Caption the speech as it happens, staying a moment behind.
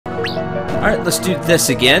Alright, let's do this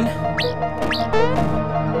again.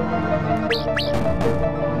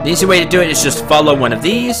 The easy way to do it is just follow one of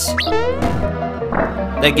these.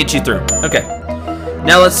 That gets you through. Okay.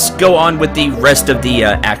 Now let's go on with the rest of the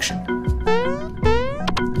action.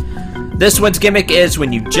 This one's gimmick is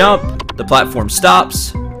when you jump, the platform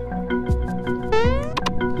stops.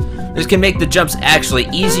 This can make the jumps actually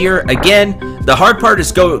easier. Again, the hard part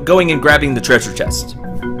is going and grabbing the treasure chest.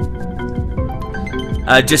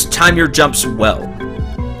 Just time your jumps well.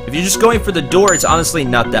 If you're just going for the door, it's honestly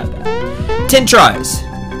not that bad. 10 tries.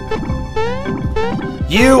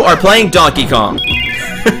 You are playing Donkey Kong.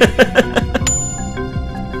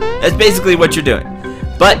 That's basically what you're doing.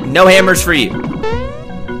 But no hammers for you.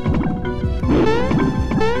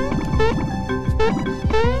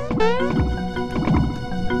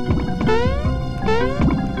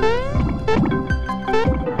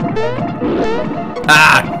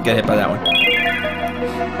 Ah, got hit by that one.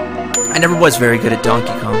 I never was very good at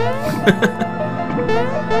Donkey Kong.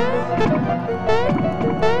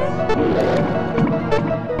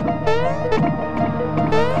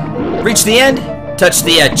 Reach the end, touch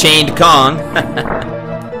the chained Kong,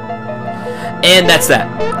 and that's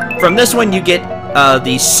that. From this one you get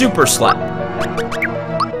the Super Slap.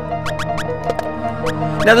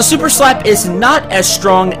 Now the Super Slap is not as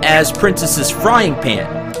strong as Princess's Frying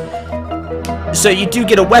Pan. So you do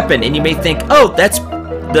get a weapon, and you may think, oh, that's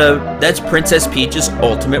Princess Peach's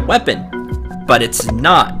ultimate weapon. But it's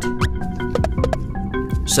not.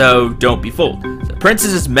 So don't be fooled. The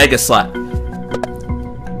Princess's Mega Slap.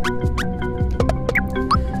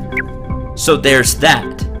 So there's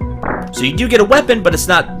that. So you do get a weapon, but it's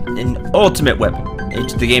not an ultimate weapon.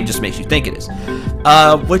 The game just makes you think it is.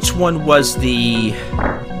 Which one was the...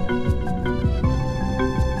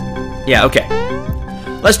 Yeah, okay.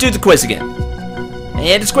 Let's do the quiz again.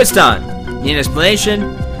 And it's quiz time. Need an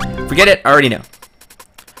explanation? Forget it, I already know.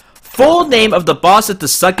 Full name of the boss at the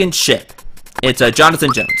sunken ship. It's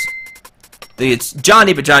Jonathan Jones. It's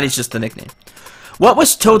Johnny, but Johnny's just the nickname. What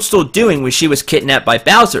was Toadstool doing when she was kidnapped by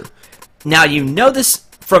Bowser? Now, you know this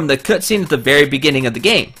from the cutscene at the very beginning of the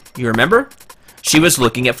game. You remember? She was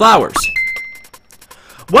looking at flowers.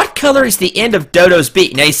 What color is the end of Dodo's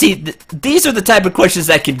beak? Now, you see, these are the type of questions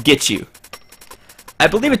that can get you. I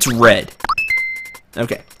believe it's red.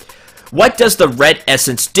 Okay. What does the red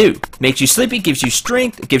essence do? Makes you sleepy, gives you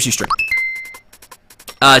strength, it gives you strength.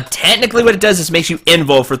 Technically what it does is makes you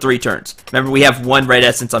invul for 3 turns. Remember, we have 1 red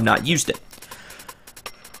essence, I've not used it.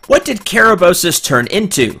 What did Carabosis turn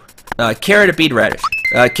into? Carrot or bead radish?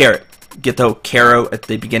 Carrot. Get the caro at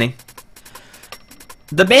the beginning.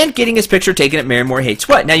 The man getting his picture taken at Marymore hates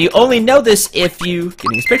what? Now, you only know this if you...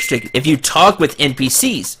 Getting his picture taken. If you talk with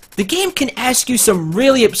NPCs. The game can ask you some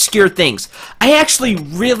really obscure things. I actually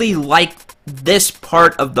really like this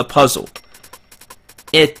part of the puzzle.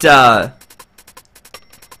 I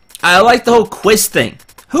like the whole quiz thing.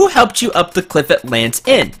 Who helped you up the cliff at Land's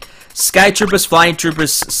End? Sky Troopers, Flying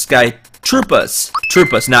Troopers, Sky Troopers.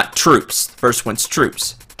 Troopers, not troops. The first one's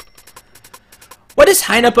troops. What is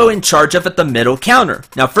Hainepo in charge of at the middle counter?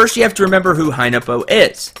 Now, first you have to remember who Hainepo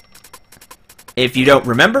is. If you don't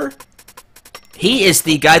remember, he is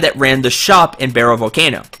the guy that ran the shop in Barrel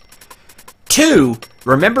Volcano. 2,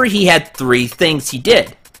 remember he had 3 things he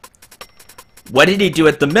did. What did he do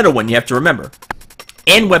at the middle one? You have to remember.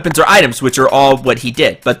 And weapons or items, which are all what he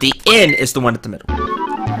did. But the N is the one at the middle.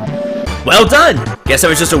 Well done! Guess that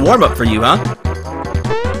was just a warm-up for you, huh?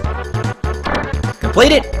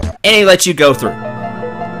 Complete it, and he lets you go through.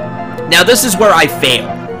 Now this is where I fail.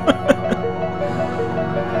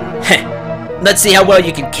 Let's see how well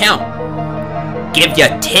you can count. Give you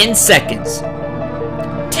 10 seconds.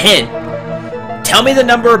 10. Tell me the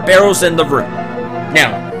number of barrels in the room.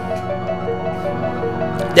 Now,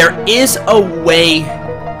 there is a way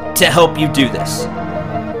to help you do this.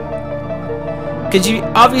 Because you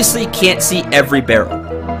obviously can't see every barrel.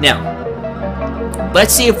 Now,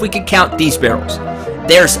 let's see if we can count these barrels.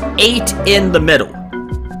 There's 8 in the middle.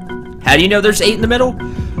 How do you know there's 8 in the middle?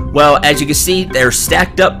 Well, as you can see, they're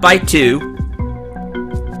stacked up by 2.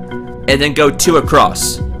 And then go 2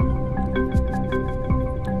 across.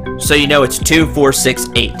 So you know it's 2, 4, 6,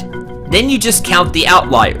 8. Then you just count the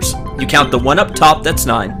outliers. You count the one up top, that's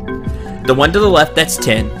 9. The one to the left, that's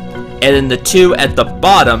 10. And then the 2 at the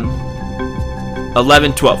bottom,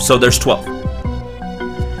 11, 12. So there's 12.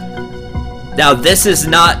 Now this is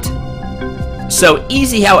not so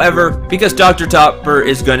easy, however, because Dr. Topper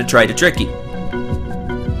is going to try to trick you.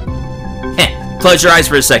 Close your eyes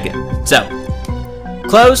for a second. So,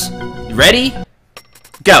 close, ready,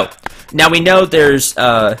 go. Now we know there's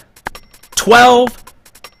 12,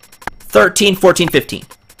 13, 14, 15.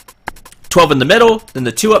 12 in the middle, then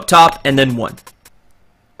the 2 up top, and then 1.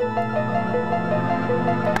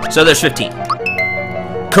 So there's 15.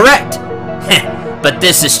 Correct! But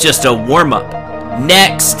this is just a warm-up.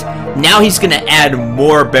 Next, now he's gonna add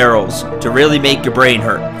more barrels to really make your brain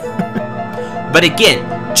hurt. But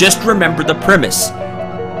again, just remember the premise.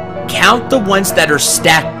 Count the ones that are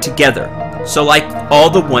stacked together. So like all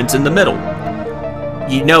the ones in the middle.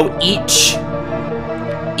 You know, each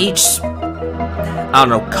I don't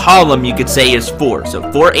know, column you could say is 4.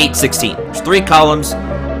 So 4, 8, 16. There's 3 columns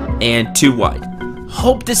and 2 wide.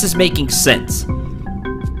 Hope this is making sense.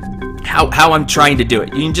 How I'm trying to do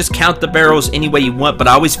it. You can just count the barrels any way you want, but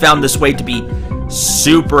I always found this way to be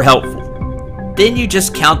super helpful. Then you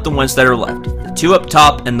just count the ones that are left. The 2 up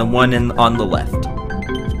top and the 1 on the left.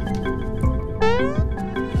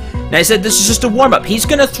 Now I said this is just a warm-up. He's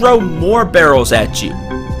going to throw more barrels at you.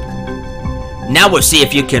 Now we'll see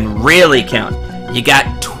if you can really count. You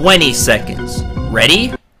got 20 seconds.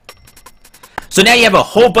 Ready? So now you have a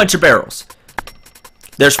whole bunch of barrels.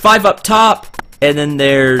 There's 5 up top, and then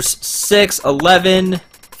there's 6, 11,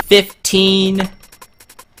 15.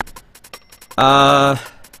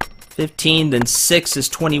 15, then 6 is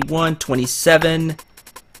 21, 27,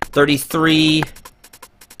 33.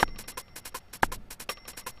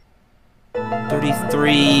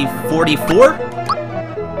 33, 44?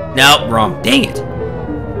 No, wrong. Dang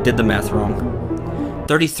it. Did the math wrong.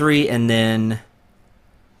 33 and then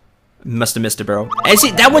must have missed a barrel. And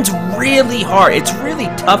see, that one's really hard. It's really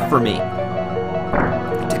tough for me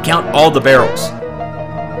to count all the barrels.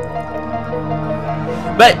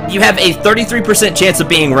 But you have a 33% chance of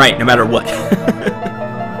being right no matter what.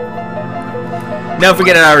 No,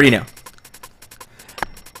 forget it, I already know.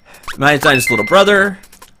 Mine's his little brother.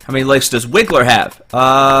 How many legs does Wiggler have?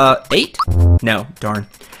 8? No, darn.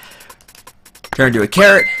 Turn into a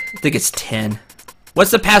carrot. I think it's 10.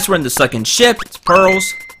 What's the password in the sunken ship? It's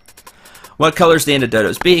pearls. What color is the end of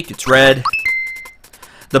Dodo's beak? It's red.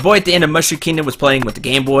 The boy at the end of Mushroom Kingdom was playing with the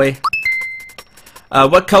Game Boy.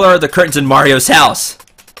 What color are the curtains in Mario's house?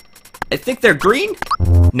 I think they're green?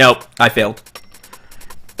 Nope, I failed.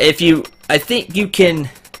 I think you can...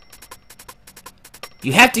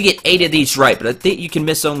 You have to get 8 of these right, but I think you can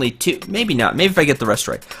miss only 2. Maybe not. Maybe if I get the rest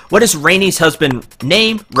right. What is Rainy's husband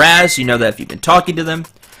name? Raz. You know that if you've been talking to them.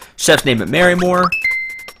 Chef's name at Marymore.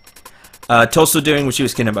 Tulsa doing when she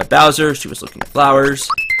was kidnapped by Bowser. She was looking at flowers.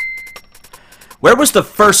 Where was the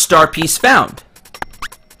first star piece found?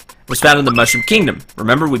 It was found in the Mushroom Kingdom.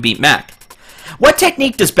 Remember, we beat Mac. What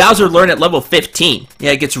technique does Bowser learn at level 15?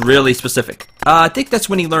 Yeah, it gets really specific. I think that's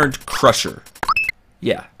when he learned Crusher.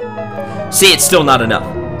 Yeah. See, it's still not enough.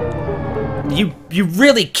 You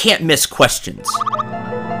really can't miss questions.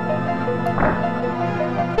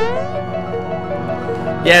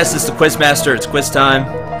 Yes, it's the Quizmaster. It's quiz time.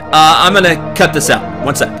 I'm gonna cut this out.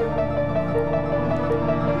 1 sec.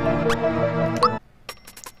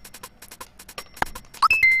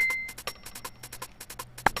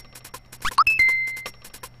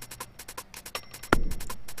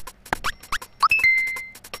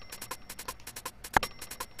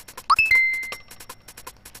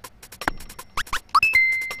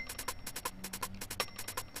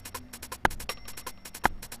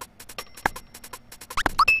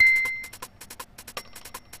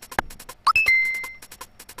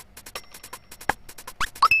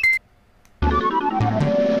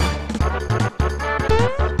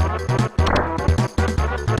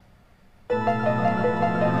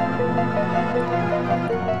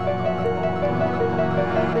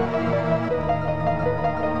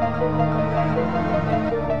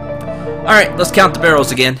 Alright, let's count the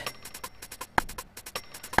barrels again.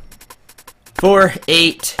 4,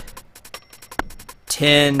 8,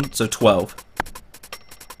 10, so 12.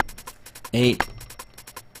 8,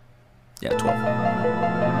 yeah,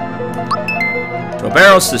 12. 12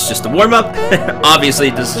 barrels, this is just a warm-up. Obviously,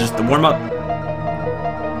 this is just the warm-up.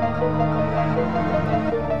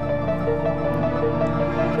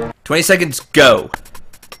 "20 seconds, go."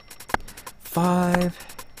 5...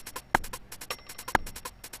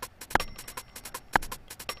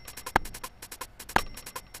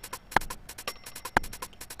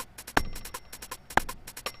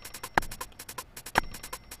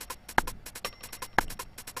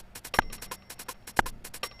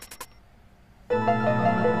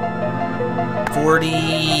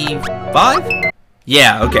 45?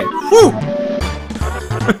 Yeah, okay. Whew!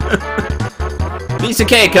 Piece of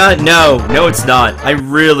cake, huh? No, it's not. I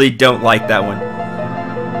really don't like that one.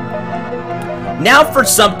 Now for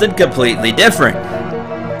something completely different.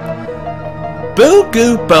 Boo,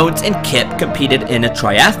 Goo, Bones, and Kip competed in a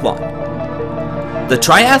triathlon. The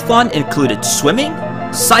triathlon included swimming,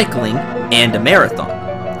 cycling, and a marathon.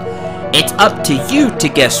 It's up to you to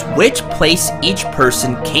guess which place each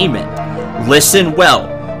person came in. Listen well.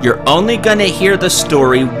 You're only gonna hear the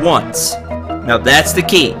story once. Now that's the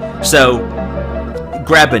key. So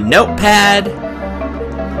grab a notepad,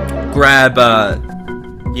 grab a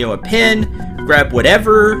pen, grab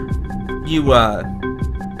whatever you want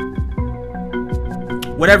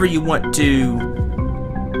to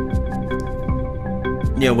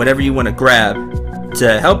whatever you want to grab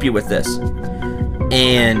to help you with this,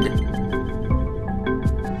 and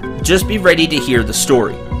just be ready to hear the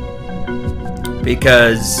story,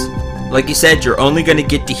 because like you said, you're only going to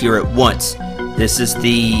get to hear it once.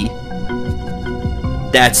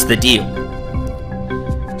 That's the deal.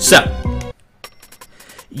 So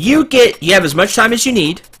you have as much time as you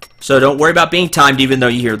need, so don't worry about being timed even though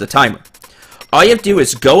you hear the timer. All you have to do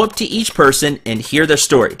is go up to each person and hear their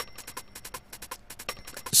story.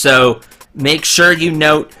 So make sure you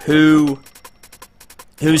note who's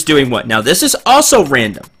doing what. Now this is also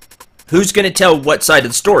random. Who's going to tell what side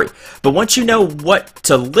of the story? But once you know what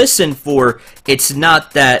to listen for, it's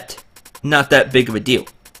not that big of a deal.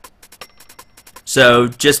 So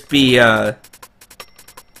just be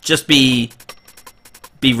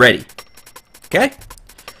ready. Okay?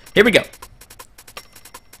 Here we go.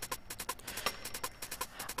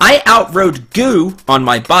 I outrode Goo on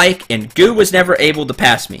my bike, and Goo was never able to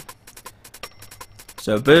pass me.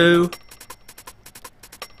 So Boo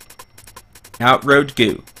outrode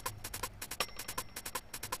Goo.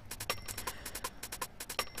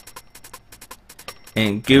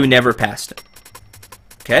 And Goo never passed him.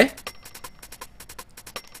 Okay?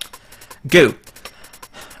 Goo.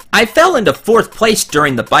 I fell into 4th place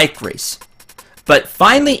during the bike race, but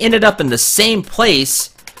finally ended up in the same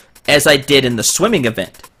place as I did in the swimming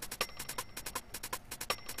event.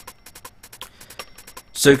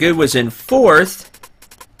 So Goo was in 4th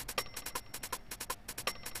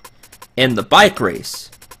in the bike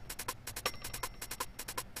race,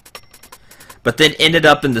 but then ended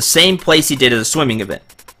up in the same place he did at the swimming event.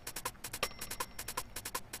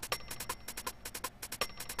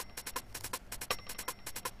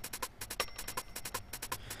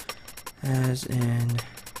 As in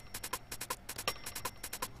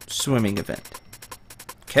swimming event.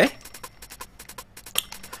 Okay?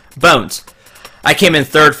 Bones. I came in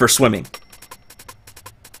 3rd for swimming.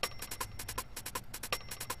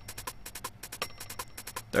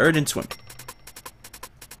 Third in swimming.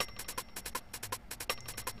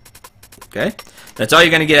 Okay? That's all you're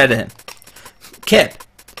going to get out of him. Kip.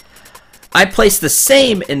 I placed the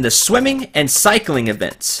same in the swimming and cycling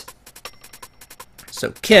events.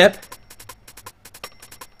 So Kip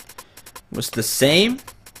was the same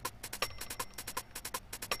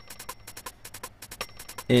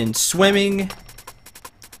in swimming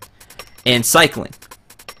and cycling.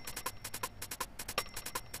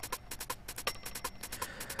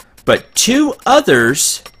 But 2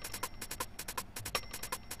 others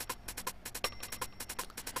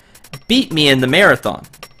beat me in the marathon.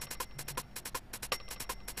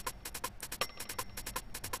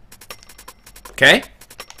 Okay?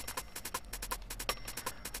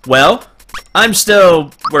 Well, I'm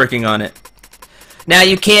still working on it. Now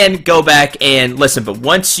you can go back and listen, but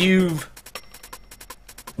once you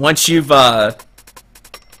talk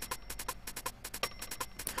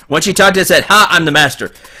to us, said, "Ha, I'm the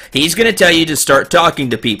master," he's gonna tell you to start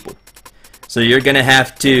talking to people. So you're gonna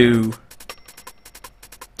have to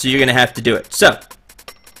do it. So,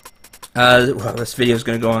 well, this video is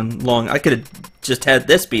gonna go on long. I could have just had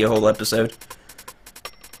this be a whole episode.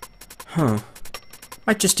 Huh?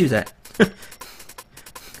 Might just do that.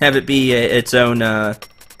 Have it be its own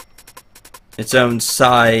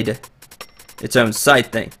side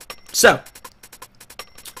thing. So,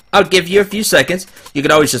 I'll give you a few seconds. You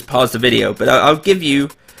could always just pause the video, but I'll give you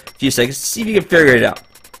a few seconds to see if you can figure it out.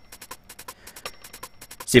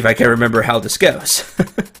 See if I can remember how this goes.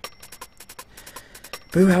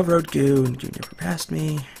 Boo outrode Goo, and Goo never passed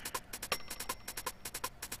me.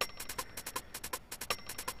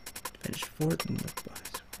 Finished 4th in the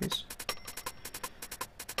race.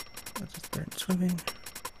 That's 3rd in swimming.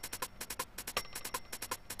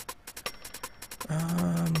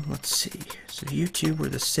 Let's see. So you 2 were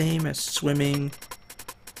the same as swimming.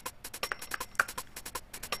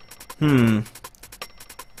 In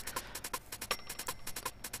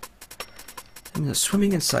the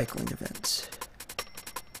swimming and cycling events.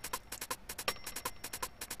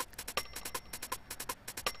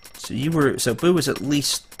 So Boo was at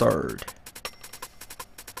least 3rd.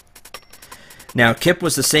 Now Kip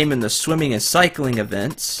was the same in the swimming and cycling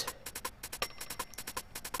events.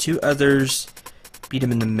 2 others beat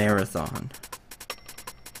him in the marathon.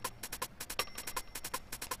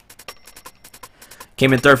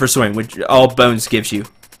 Came in third for swimming, which all Bones gives you.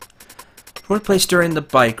 Fourth place during the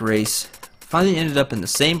bike race. Finally ended up in the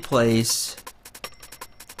same place.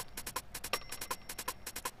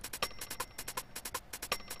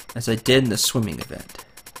 As I did in the swimming event.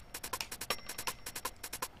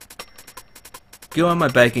 Go on my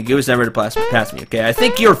bike and Goo was never to pass me. Okay, I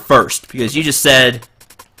think you're first because you just said,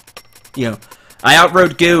 you know, I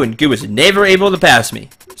outrode Goo and Goo was never able to pass me.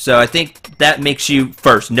 So I think that makes you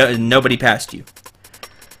first. Nobody passed you.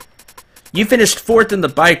 You finished fourth in the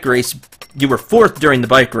bike race. You were fourth during the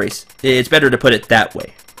bike race. It's better to put it that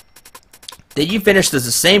way. Then you finished as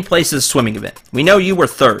the same place as the swimming event. We know you were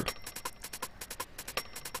third.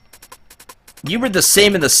 You were the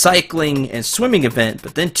same in the cycling and swimming event,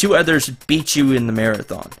 but then 2 others beat you in the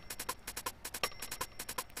marathon.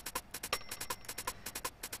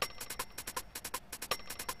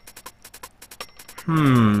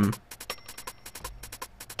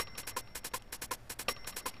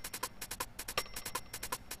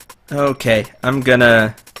 Okay, I'm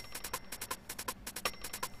gonna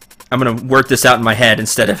work this out in my head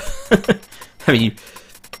instead of I mean,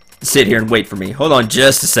 sit here and wait for me. Hold on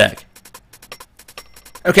just a sec.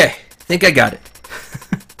 Okay, think I got it.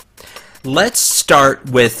 Let's start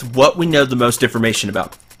with what we know the most information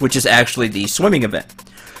about, which is actually the swimming event.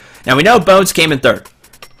 Now we know Bones came in third.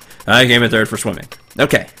 I came in third for swimming.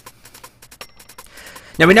 Okay.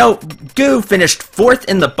 Now we know Goo finished fourth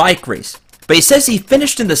in the bike race, but he says he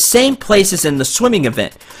finished in the same place as in the swimming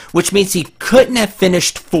event, which means he couldn't have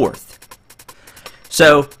finished fourth.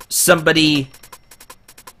 So somebody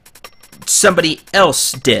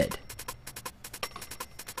else did.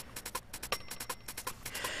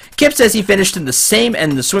 Kip says he finished in the same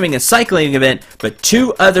and the swimming and cycling event, but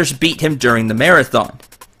 2 others beat him during the marathon.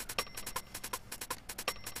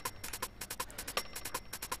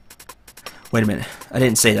 Wait a minute, I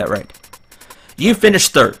didn't say that right. You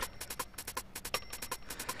finished third.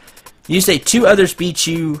 You say 2 others beat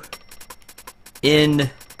you in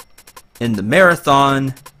the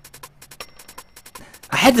marathon.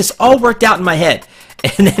 I had this all worked out in my head,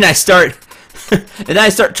 and then I start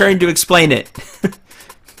trying to explain it.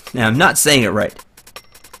 Now I'm not saying it right.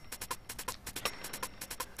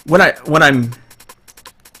 When I'm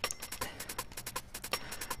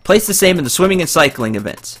placed the same in the swimming and cycling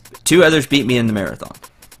events. 2 others beat me in the marathon.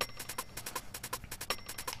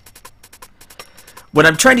 What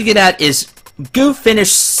I'm trying to get at is Goo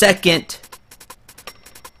finished second.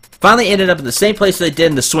 Finally ended up in the same place that they did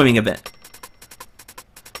in the swimming event.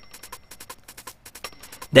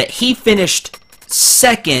 That he finished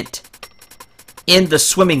second in the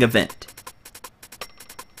swimming event.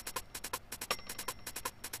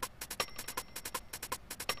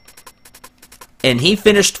 And he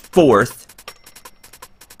finished fourth.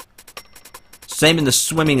 Same in the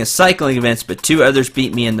swimming and cycling events, but 2 others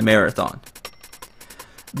beat me in the marathon.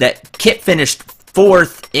 That Kip finished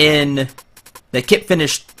fourth in the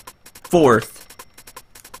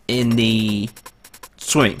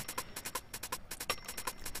swimming.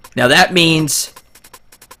 Now that means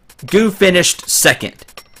Goo finished second.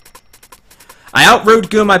 I outrode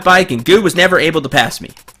Goo on my bike, and Goo was never able to pass me.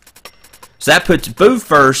 So that puts Boo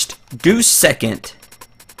first, Goo second,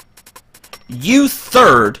 you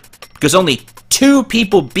third, because only 2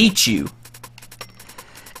 people beat you,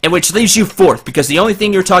 and which leaves you fourth, because the only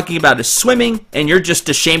thing you're talking about is swimming, and you're just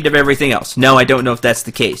ashamed of everything else. No, I don't know if that's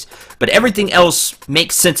the case, but everything else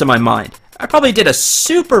makes sense in my mind. I probably did a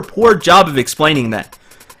super poor job of explaining that,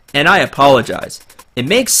 and I apologize. It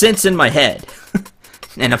makes sense in my head.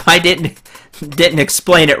 And if I didn't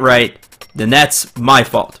explain it right, then that's my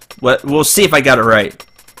fault. We'll see if I got it right.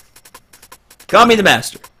 Call me the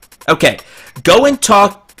master. Okay. Go and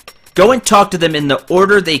talk to them in the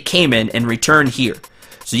order they came in and return here.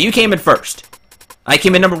 So you came in first. I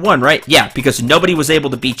came in number 1, right? Yeah, because nobody was able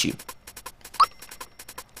to beat you.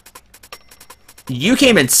 You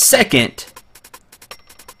came in second.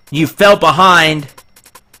 You fell behind.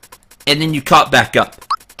 And then you caught back up.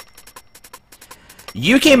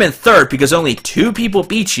 You came in third because only 2 people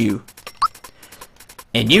beat you.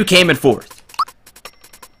 And you came in fourth.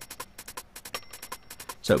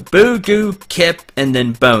 So Boo, Goo, Kip, and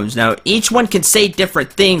then Bones. Now, each one can say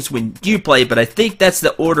different things when you play, but I think that's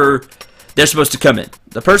the order they're supposed to come in.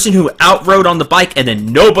 The person who outrode on the bike and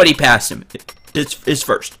then nobody passed him is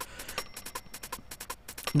first.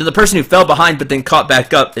 Then the person who fell behind but then caught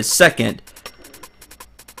back up is second.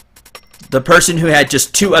 The person who had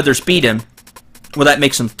just 2 others beat him, well, that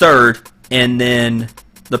makes him third. And then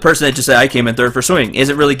the person that just said, I came in third for swimming,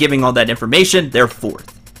 isn't really giving all that information. They're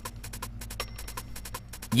fourth.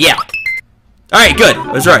 Yeah. Alright, good.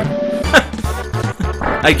 I was right.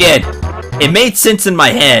 Again, It made sense in my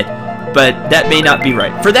head, but that may not be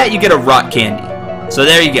right. For that, you get a rock candy. So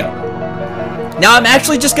there you go. Now, I'm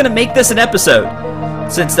actually just going to make this an episode,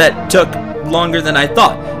 since that took longer than I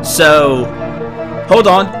thought. So, hold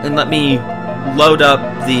on, and let me load up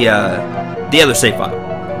the other save file.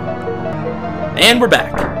 And we're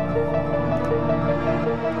back.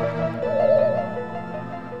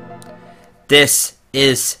 This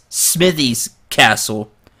is Smithy's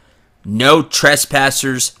castle. No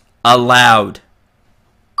trespassers allowed.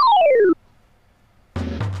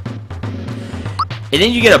 And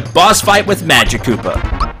then you get a boss fight with Magic Koopa.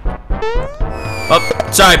 Oh,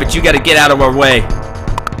 sorry, but you gotta get out of our way.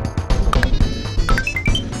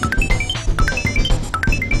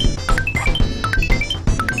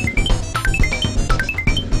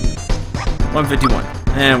 $151.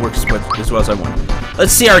 And works as well as I want.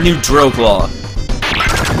 Let's see our new drill claw.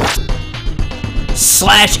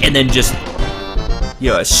 Slash and then just,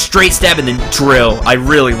 you know, a straight stab and then drill. I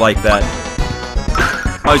really like that.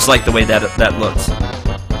 I always like the way that looks.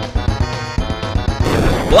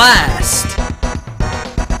 Blast,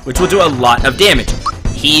 which will do a lot of damage.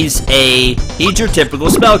 He's your typical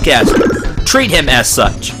spellcaster. Treat him as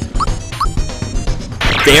such.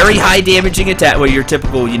 Very high damaging attack. Well, your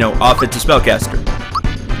typical, you know, offensive spellcaster.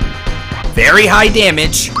 Very high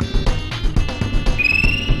damage.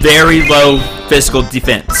 Very low physical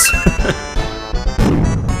defense.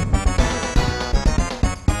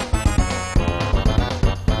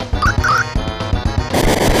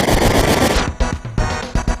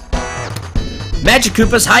 Magic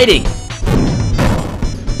Koopa's hiding.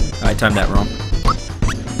 I timed that wrong.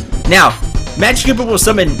 Now, Magic Koopa will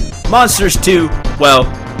summon monsters to, well,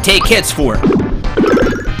 take hits for him.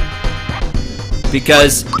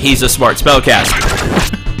 Because he's a smart spellcaster.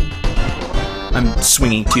 I'm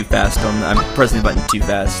swinging too fast. I'm pressing the button too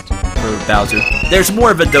fast for Bowser. There's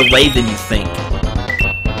more of a delay than you think.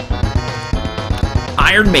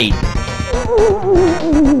 Iron Maiden.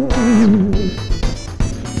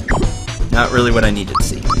 Not really what I needed to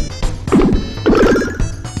see.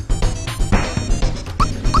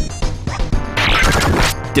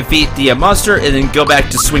 Defeat the monster and then go back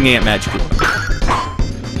to swinging at Magic Koopa.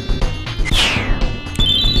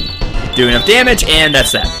 Do enough damage, and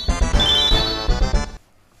that's that.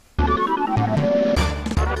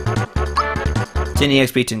 It's 10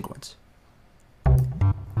 EXP, 10 coins.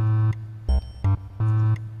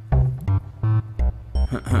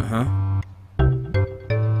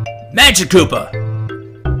 Magic Koopa!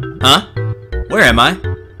 Huh? Where am I?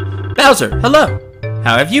 Bowser, hello!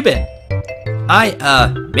 How have you been? I,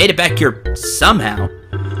 made it back here somehow.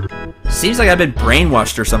 Seems like I've been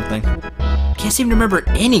brainwashed or something. Can't seem to remember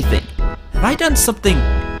anything. Have I done something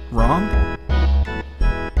wrong?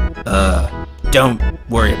 Don't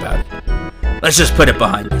worry about it. Let's just put it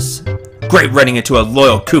behind us. Great running into a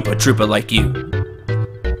loyal Koopa Troopa like you.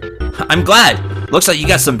 I'm glad. Looks like you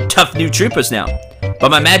got some tough new Troopas now. But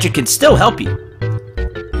my magic can still help you.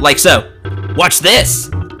 Like so. Watch this!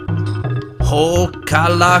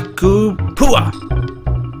 Hokalakupua!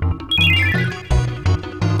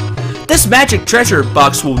 This magic treasure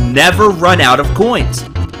box will never run out of coins.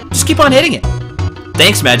 Just keep on hitting it.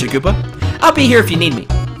 Thanks, Magic Koopa. I'll be here if you need me.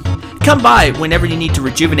 Come by whenever you need to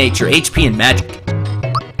rejuvenate your HP and magic.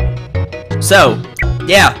 So,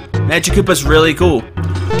 yeah, Magic Koopa's really cool.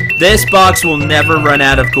 This box will never run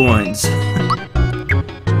out of coins.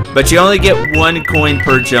 But you only get 1 coin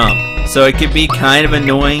per jump, so it can be kind of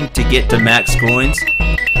annoying to get to max coins,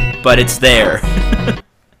 but it's there.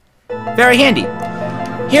 Very handy.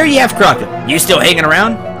 Here you have Crockett. You still hanging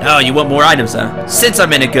around? Oh, you want more items, huh? Since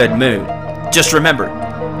I'm in a good mood. Just remember,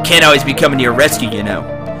 can't always be coming to your rescue, you know.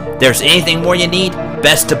 If there's anything more you need,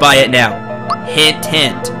 best to buy it now. Hint,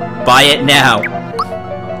 hint. Buy it now.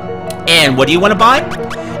 And what do you want to buy?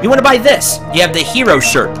 You want to buy this. You have the Hero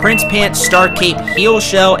Shirt, Prince Pants, Star Cape, Heel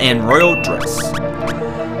Shell, and Royal Dress.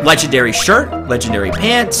 Legendary Shirt, Legendary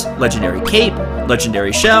Pants, Legendary Cape,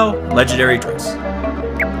 Legendary Shell, Legendary Dress.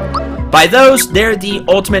 By those, they're the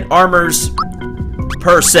ultimate armors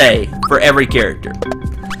per se for every character.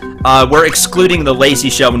 We're excluding the Lazy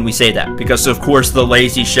Shell when we say that, because of course the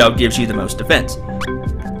Lazy Shell gives you the most defense.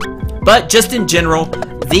 But just in general,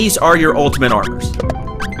 these are your ultimate armors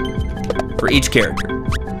for each character.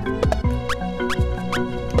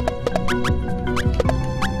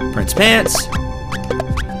 Prince Pants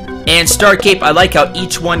and Star Cape. I like how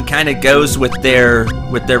each one kind of goes with their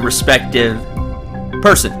respective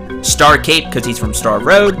person. Star Cape because he's from Star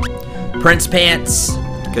Road. Prince Pants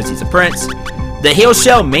because he's a prince. The Heel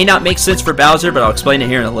Shell may not make sense for Bowser, but I'll explain it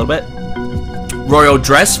here in a little bit. Royal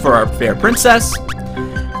Dress for our fair princess.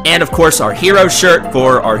 And of course, our hero shirt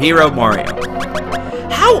for our hero, Mario.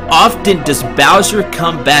 How often does Bowser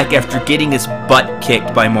come back after getting his butt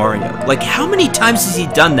kicked by Mario? Like, how many times has he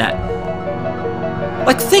done that?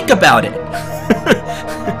 Like, think about it.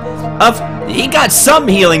 He got some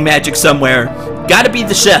healing magic somewhere. Gotta be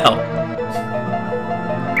the shell.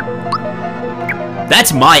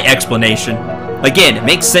 That's my explanation. Again, it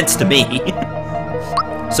makes sense to me.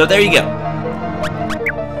 So there you go.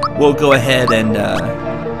 We'll go ahead and,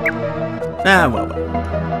 well.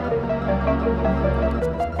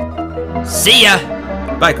 See ya!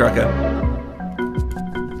 Bye, Croco.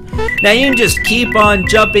 Now you can just keep on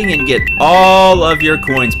jumping and get all of your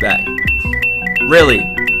coins back. Really,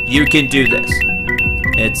 you can do this.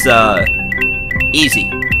 It's, easy.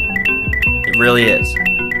 It really is.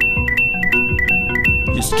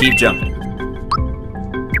 Just keep jumping.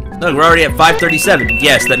 Look, we're already at 537.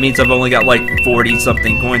 Yes, that means I've only got like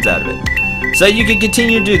 40-something coins out of it. So you can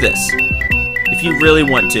continue to do this if you really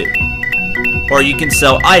want to. Or you can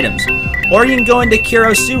sell items. Or you can go into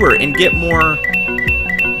Kero Sewer and get more,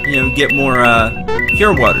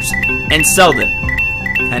 Hero Waters and sell them.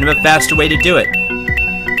 Kind of a faster way to do it.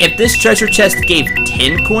 If this treasure chest gave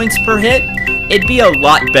 10 coins per hit, it'd be a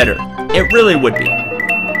lot better. It really would be.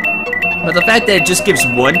 But the fact that it just gives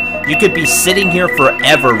 1, you could be sitting here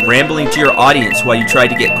forever rambling to your audience while you try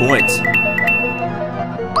to get coins.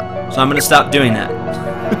 So I'm going to stop doing that.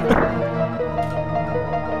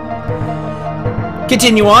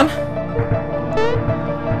 Continue on.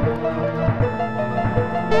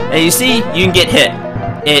 And you see, you can get hit.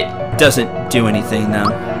 It doesn't do anything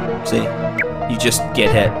now. See? You just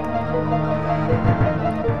get hit.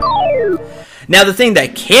 Now the thing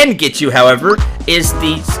that can get you, however, is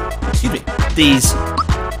these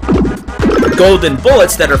golden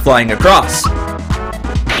bullets that are flying across.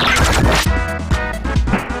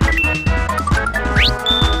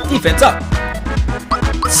 Defense up.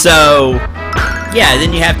 So, yeah,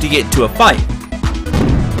 then you have to get into a fight.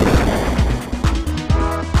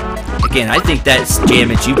 Again, I think that's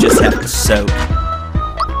damage you just have to soak.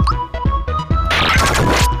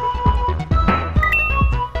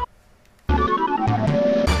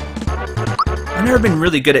 I've never been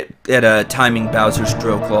really good at timing Bowser's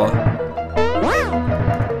Drill Claw.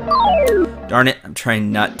 Darn it, I'm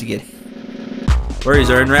trying not to get... Worries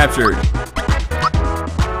are enraptured.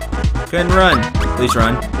 Go ahead and run. Please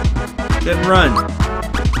run. Go ahead and run.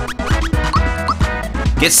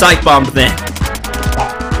 Get psych bombed then.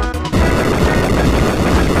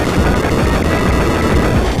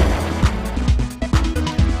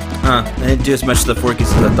 I didn't do as much to the Forky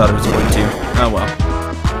as I thought it was going to. Oh well.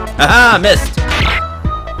 Haha, missed!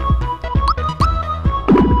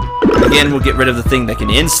 Again, we'll get rid of the thing that can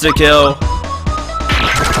insta-kill.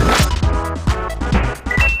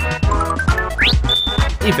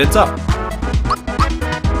 Defense up.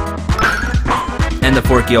 And the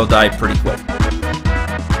Forky will die pretty quick.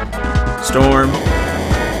 Storm.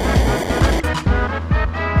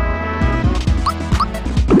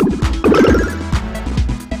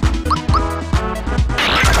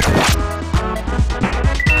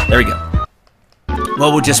 There we go.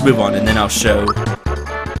 Well, we'll just move on and then I'll show.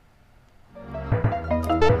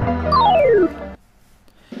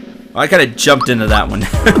 Oh, I kind of jumped into that one.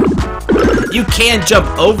 You can jump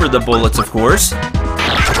over the bullets, of course.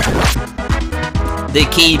 The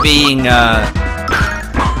key being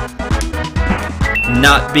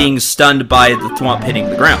not being stunned by the thwomp hitting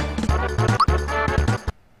the ground.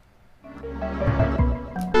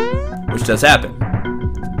 Which does happen.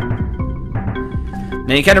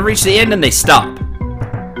 Now you kind of reach the end and they stop.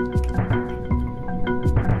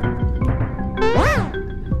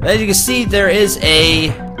 As you can see, there is a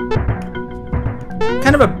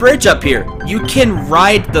kind of a bridge up here. You can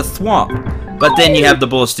ride the thwomp, but then you have the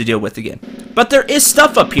bullets to deal with again. But there is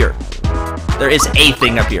stuff up here. There is a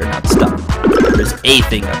thing up here, not stuff. There is a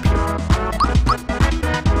thing up here.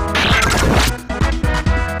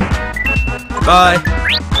 Bye.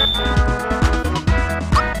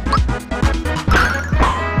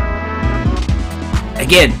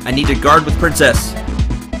 Again, I need to guard with Princess.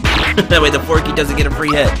 That way the Forky doesn't get a free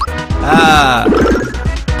hit. Ah.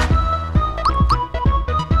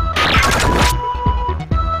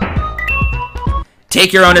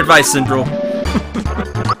 Take your own advice, Central.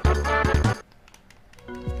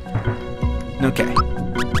 Okay.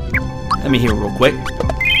 Let me heal real quick.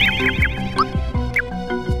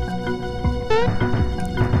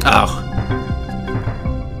 Oh.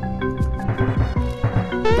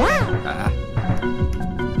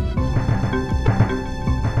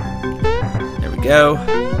 Go.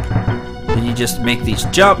 Then you just make these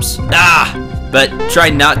jumps. But try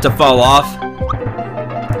not to fall off.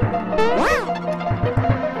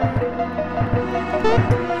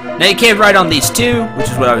 Now you can't ride on these two, which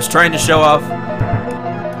is what I was trying to show off.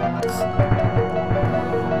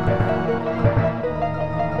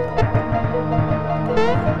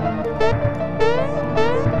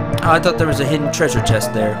 Oh, I thought there was a hidden treasure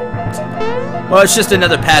chest there. Well, it's just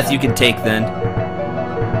another path you can take then.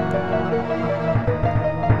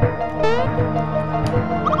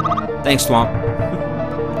 Thanks, Swamp.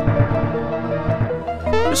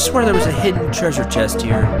 I swear there was a hidden treasure chest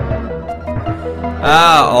here.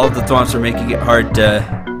 Ah, all of the thwomps are making it hard to...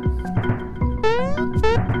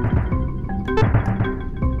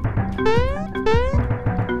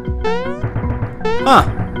 Huh.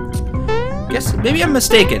 Guess maybe I'm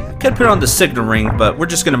mistaken. I could put on the signal ring, but we're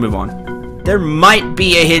just gonna move on. There might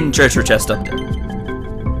be a hidden treasure chest up there.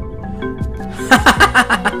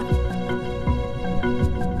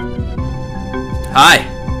 Hi.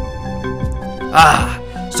 Ah,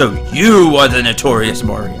 so you are the notorious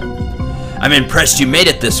Mario. I'm impressed you made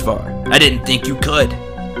it this far. I didn't think you could.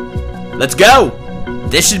 Let's go.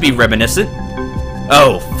 This should be reminiscent.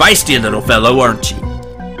 Oh, feisty little fellow, aren't you?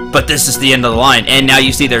 But this is the end of the line, and now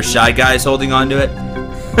you see there's Shy Guys holding on to it.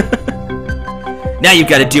 Now you've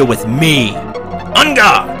got to deal with me. On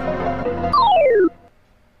guard.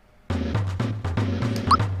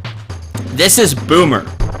 This is Boomer.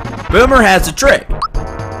 Boomer has a trick.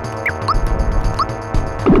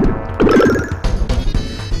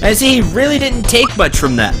 I see he really didn't take much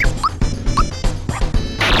from that.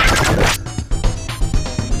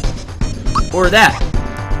 Or that.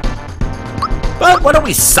 But why don't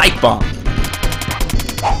we Psych Bomb?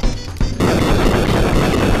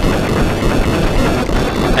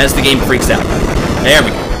 As the game freaks out. There we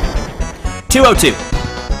go. 202.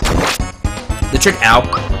 The trick, ow.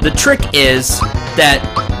 The trick is that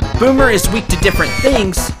Boomer is weak to different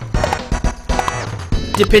things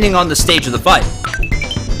depending on the stage of the fight.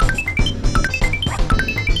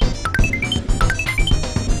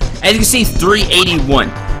 As you can see,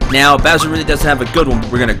 381. Now, Bowser really doesn't have a good one,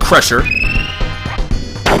 but we're going to crush her.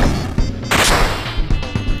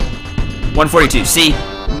 142. See?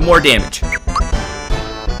 More damage.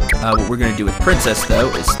 What we're going to do with Princess,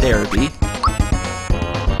 though, is therapy.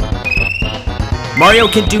 Mario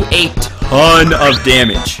can do a ton of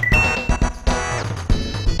damage.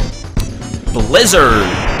 Blizzard.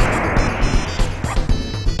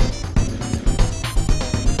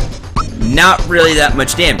 Not really that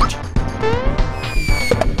much damage.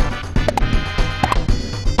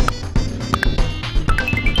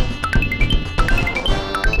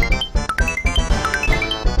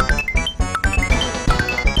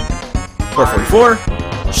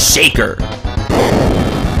 .444. Shaker.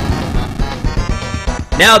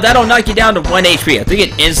 Now that'll knock you down to 1 HP. I think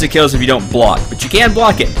it insta-kills if you don't block, but you can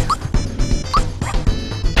block it.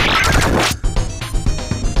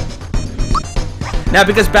 Now,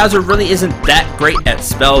 because Bowser really isn't that great at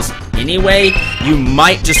spells anyway, you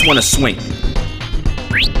might just want to swing.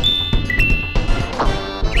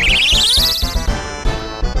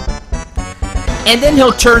 And then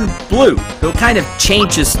he'll turn blue. He'll kind of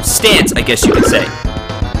change his stance, I guess you could say.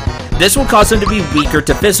 This will cause him to be weaker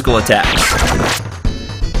to physical attacks.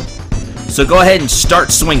 So go ahead and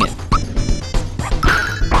start swinging.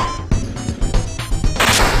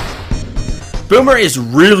 Boomer is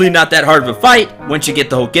really not that hard of a fight once you get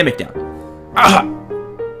the whole gimmick down. Ah!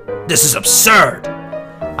 This is absurd!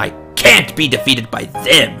 I can't be defeated by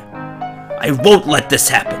them! I won't let this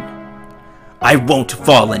happen! I won't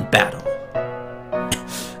fall in battle!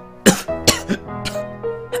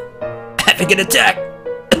 Having an attack!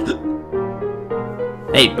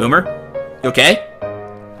 Hey, Boomer. You okay?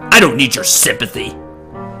 I don't need your sympathy.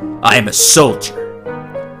 I am a soldier.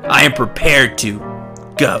 I am prepared to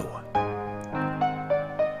go.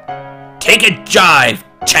 Take a jive,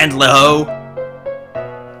 Chandler-ho!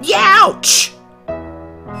 Youch!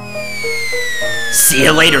 See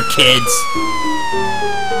you later, kids!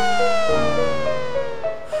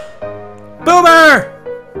 Boomer!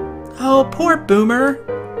 Oh, poor Boomer.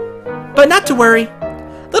 But not to worry.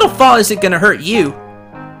 Little fall isn't gonna hurt you.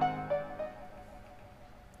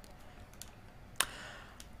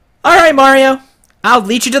 Alright, Mario. I'll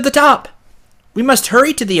lead you to the top. We must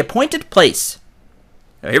hurry to the appointed place.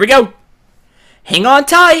 Now, here we go. Hang on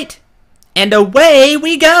tight, and away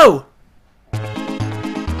we go!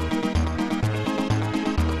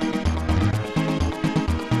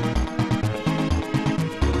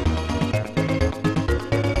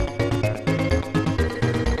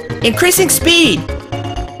 Increasing speed!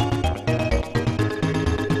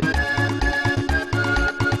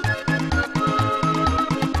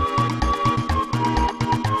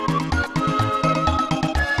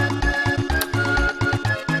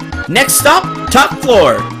 Next stop, top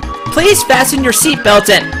floor. Please fasten your seatbelts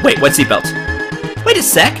and... Wait, what seatbelts? Wait a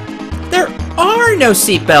sec. There are no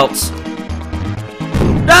seatbelts.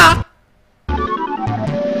 Ah!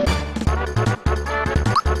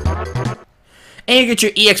 And you get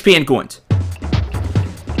your EXP and coins.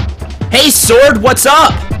 Hey, Sword, what's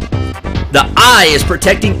up? The eye is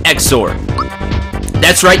protecting Exor.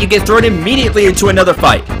 That's right, you get thrown immediately into another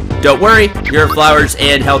fight. Don't worry, your flowers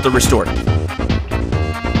and health are restored.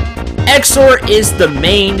 Exor is the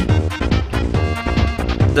main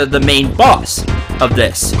boss of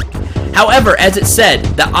this. However, as it said,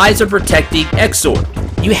 the eyes are protecting Exor.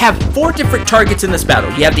 You have 4 different targets in this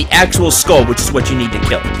battle. You have the actual skull, which is what you need to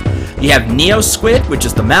kill. You have Neo Squid, which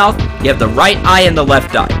is the mouth. You have the right eye and the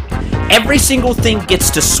left eye. Every single thing gets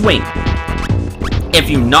to swing. If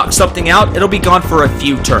you knock something out, it'll be gone for a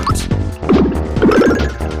few turns.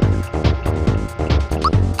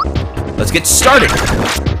 Let's get started.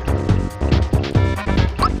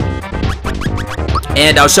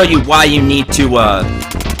 And I'll show you why you need to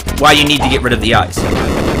get rid of the eyes.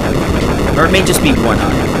 Or it may just be one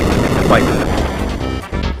eye. Quite.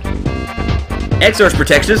 Exor's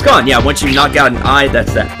protection is gone. Yeah, once you knock out an eye,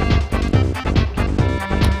 that's that.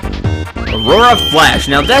 Aurora Flash.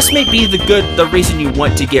 Now this may be the reason you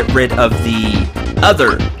want to get rid of the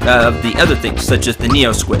other things, such as the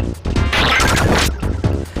Neo Squid,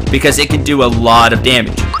 because it can do a lot of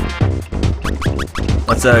damage.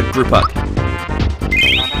 Let's group hug.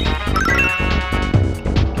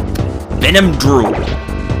 Venom Drool.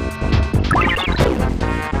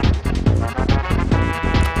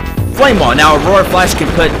 Flame Wall. Now Aurora Flash can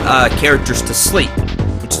put characters to sleep,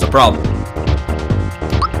 which is a problem.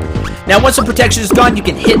 Now once the protection is gone, you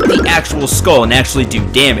can hit the actual skull and actually do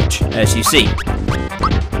damage, as you see.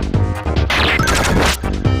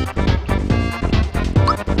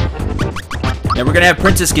 Now we're going to have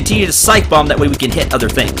Princess continue to Psych Bomb, that way we can hit other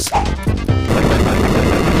things.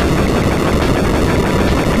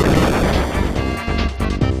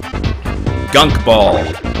 Gunk Ball.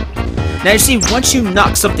 Now you see, once you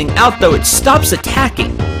knock something out though, it stops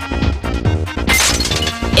attacking.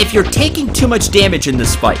 If you're taking too much damage in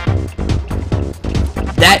this fight,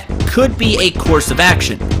 that could be a course of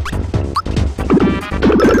action.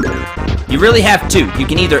 You really have two. You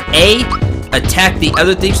can either A, attack the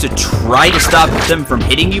other things to try to stop them from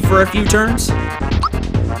hitting you for a few turns,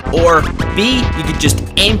 or B, you can just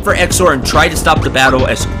aim for Exor and try to stop the battle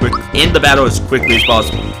as quickly as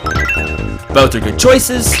possible. Both are good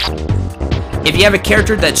choices. If you have a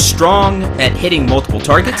character that's strong at hitting multiple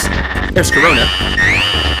targets, there's Corona.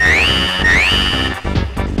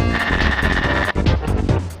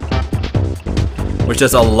 Which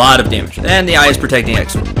does a lot of damage. And the eye is protecting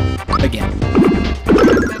Exor. Again.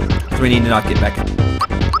 So we need to not get back in.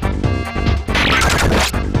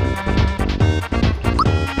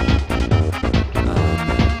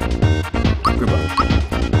 Group up.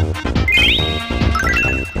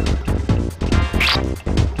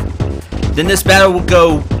 Then this battle will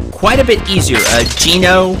go quite a bit easier.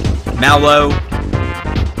 Gino, Mallow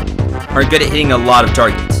are good at hitting a lot of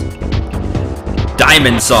targets.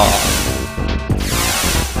 Diamond Saw.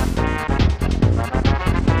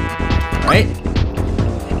 Right?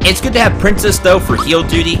 It's good to have Princess, though, for heal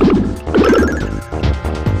duty.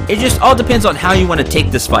 It just all depends on how you want to take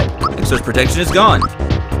this fight. Exor's protection is gone.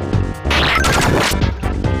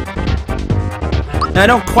 Now, I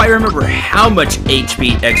don't quite remember how much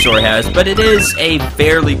HP Exor has, but it is a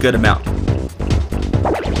fairly good amount.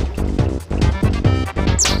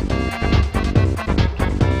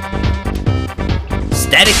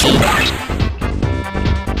 Static Heat.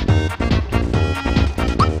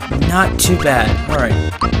 Not too bad. Alright.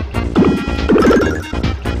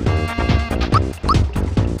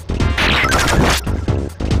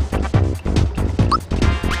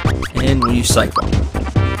 And we'll use Psych Bomb.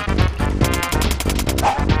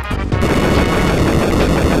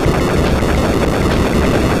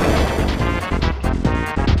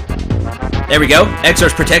 There we go.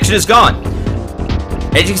 Exor's protection is gone.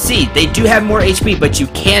 As you can see, they do have more HP, but you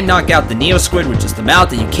can knock out the Neo Squid, which is the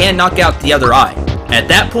mouth, and you can knock out the other eye. At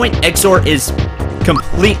that point, Exor is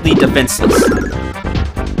completely defenseless.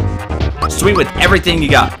 Swing with everything you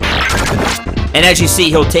got. And as you see,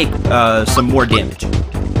 he'll take some more damage. I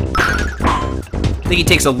think he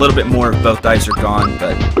takes a little bit more if both dice are gone,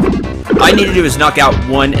 but all I need to do is knock out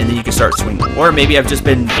one, and then you can start swinging. Or maybe I've just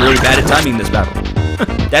been really bad at timing this battle.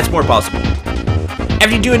 That's more possible.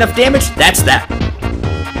 After you do enough damage, that's that.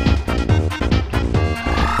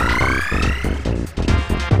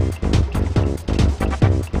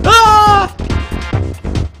 Ah!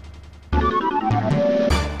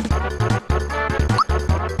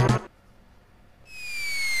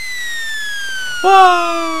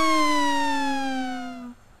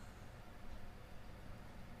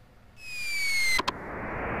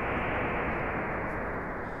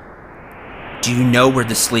 Do you know where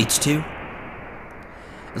this leads to?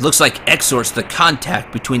 It looks like Exor's the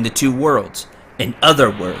contact between the two worlds. In other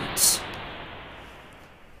words,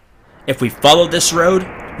 if we follow this road,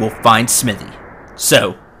 we'll find Smithy.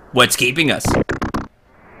 So, what's keeping us?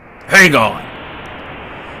 Hang on.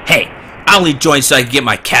 Hey, I only joined so I can get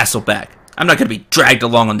my castle back. I'm not going to be dragged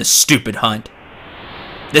along on this stupid hunt.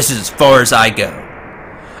 This is as far as I go.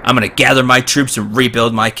 I'm going to gather my troops and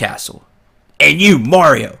rebuild my castle. And you,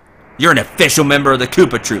 Mario, you're an official member of the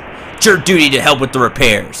Koopa Troop. It's your duty to help with the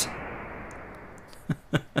repairs.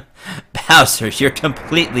 Bowser, you're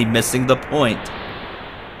completely missing the point.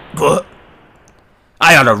 What?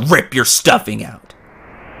 I ought to rip your stuffing out.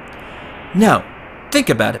 No, think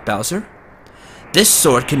about it, Bowser. This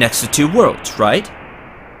sword connects the two worlds, right?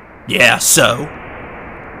 Yeah, so?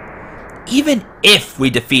 Even if we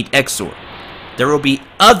defeat Exor, there will be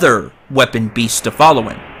other weapon beasts to follow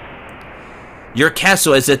him. Your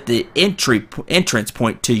castle is at the entrance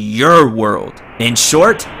point to your world. In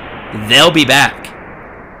short, they'll be back.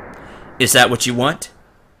 Is that what you want?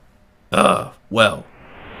 Well.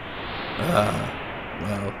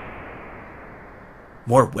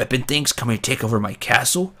 More weapon things coming to take over my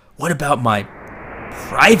castle? What about my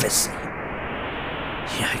privacy?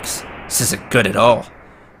 Yikes, this isn't good at all.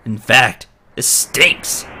 In fact, this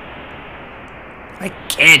stinks. I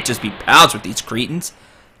can't just be pals with these cretins.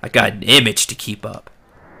 I got an image to keep up.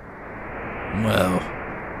 Well,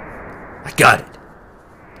 I got it.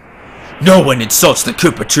 No one insults the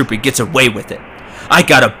Koopa Troop and gets away with it. I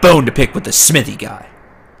got a bone to pick with the Smithy guy.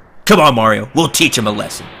 Come on, Mario, we'll teach him a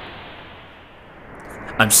lesson.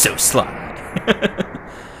 I'm so sly.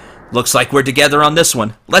 Looks like we're together on this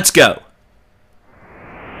one. Let's go.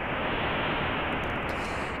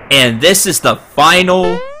 And this is the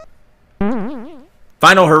final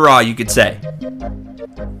hurrah, you could say.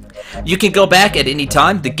 You can go back at any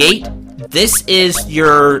time. The gate, this is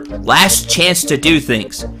your last chance to do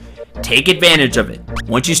things. Take advantage of it.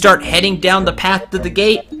 Once you start heading down the path to the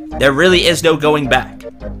gate, there really is no going back.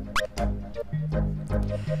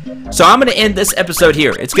 So I'm going to end this episode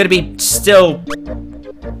here. It's going to be still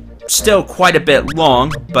quite a bit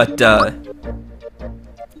long, but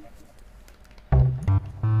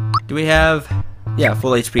do we have, yeah,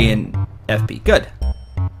 full HP and FP. Good.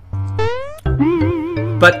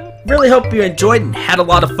 But really hope you enjoyed and had a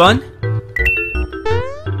lot of fun.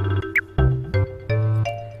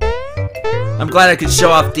 I'm glad I could show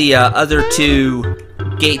off the other two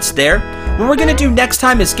gates there. What we're going to do next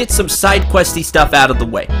time is get some side questy stuff out of the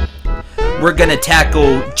way. We're going to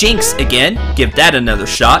tackle Jinx again, give that another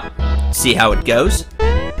shot, see how it goes.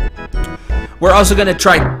 We're also going to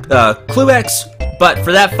try Cluex, but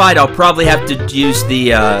for that fight I'll probably have to use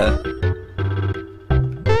the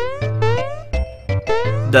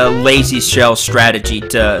lazy shell strategy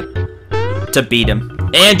to beat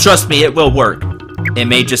him. And trust me, it will work. It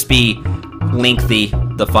may just be lengthy,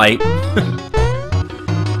 the fight.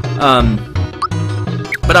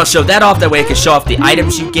 But I'll show that off, that way I can show off the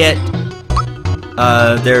items you get.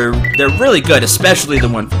 They're really good, especially the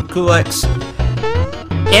one from Kulex.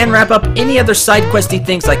 And wrap up any other side questy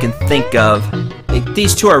things I can think of. I think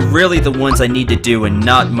these two are really the ones I need to do, and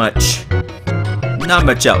not much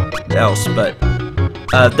else, but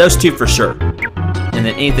those two for sure. And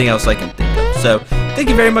then anything else I can think of. So, thank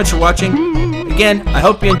you very much for watching. Again, I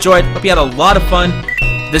hope you enjoyed. Hope you had a lot of fun.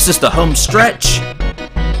 This is the home stretch.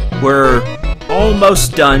 We're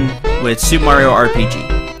almost done with Super Mario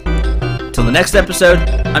RPG. Till the next episode,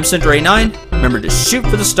 I'm Cinder89. Remember to shoot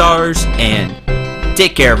for the stars, and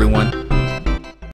take care, everyone.